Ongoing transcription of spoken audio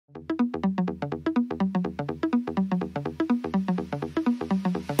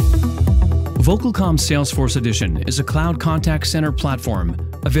Vocalcom Salesforce Edition is a cloud contact center platform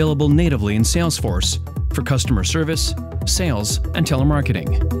available natively in Salesforce for customer service, sales, and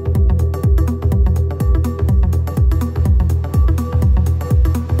telemarketing.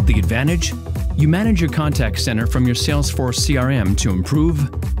 The advantage? You manage your contact center from your Salesforce CRM to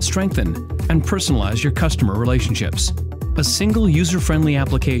improve, strengthen, and personalize your customer relationships. A single user-friendly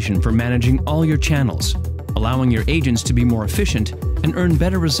application for managing all your channels, allowing your agents to be more efficient and earn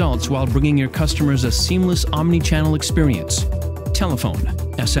better results while bringing your customers a seamless omnichannel experience. Telephone,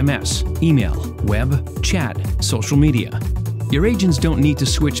 SMS, email, web, chat, social media. Your agents don't need to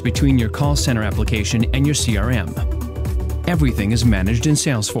switch between your call center application and your CRM. Everything is managed in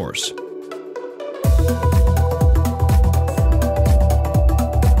Salesforce.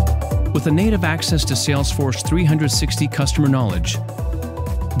 With a native access to Salesforce 360 customer knowledge,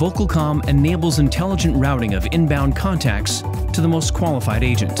 Vocalcom enables intelligent routing of inbound contacts to the most qualified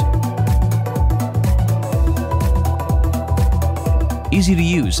agent. Easy to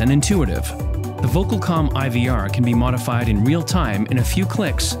use and intuitive, the Vocalcom IVR can be modified in real time in a few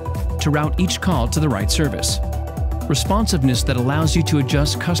clicks to route each call to the right service. Responsiveness that allows you to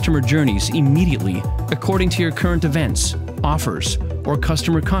adjust customer journeys immediately according to your current events, offers, or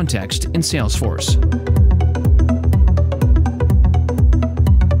customer context in Salesforce.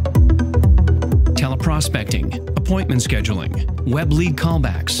 Teleprospecting, appointment scheduling, web lead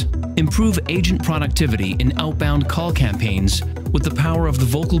callbacks. Improve agent productivity in outbound call campaigns with the power of the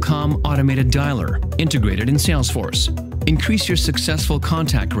Vocalcom automated dialer integrated in Salesforce. Increase your successful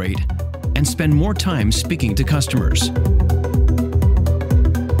contact rate and spend more time speaking to customers.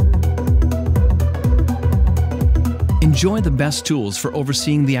 Enjoy the best tools for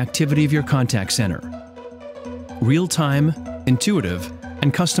overseeing the activity of your contact center. Real-time, intuitive,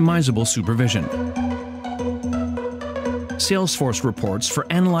 and customizable supervision. Salesforce reports for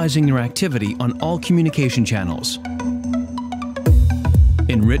analyzing your activity on all communication channels.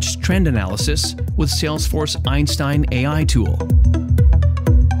 Enriched trend analysis with Salesforce Einstein AI tool.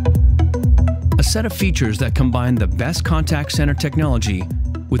 A set of features that combine the best contact center technology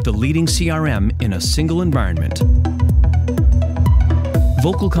with the leading CRM in a single environment.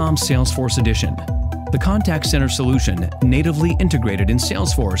 Vocalcom Salesforce Edition, the contact center solution natively integrated in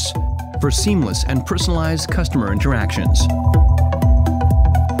Salesforce for seamless and personalized customer interactions.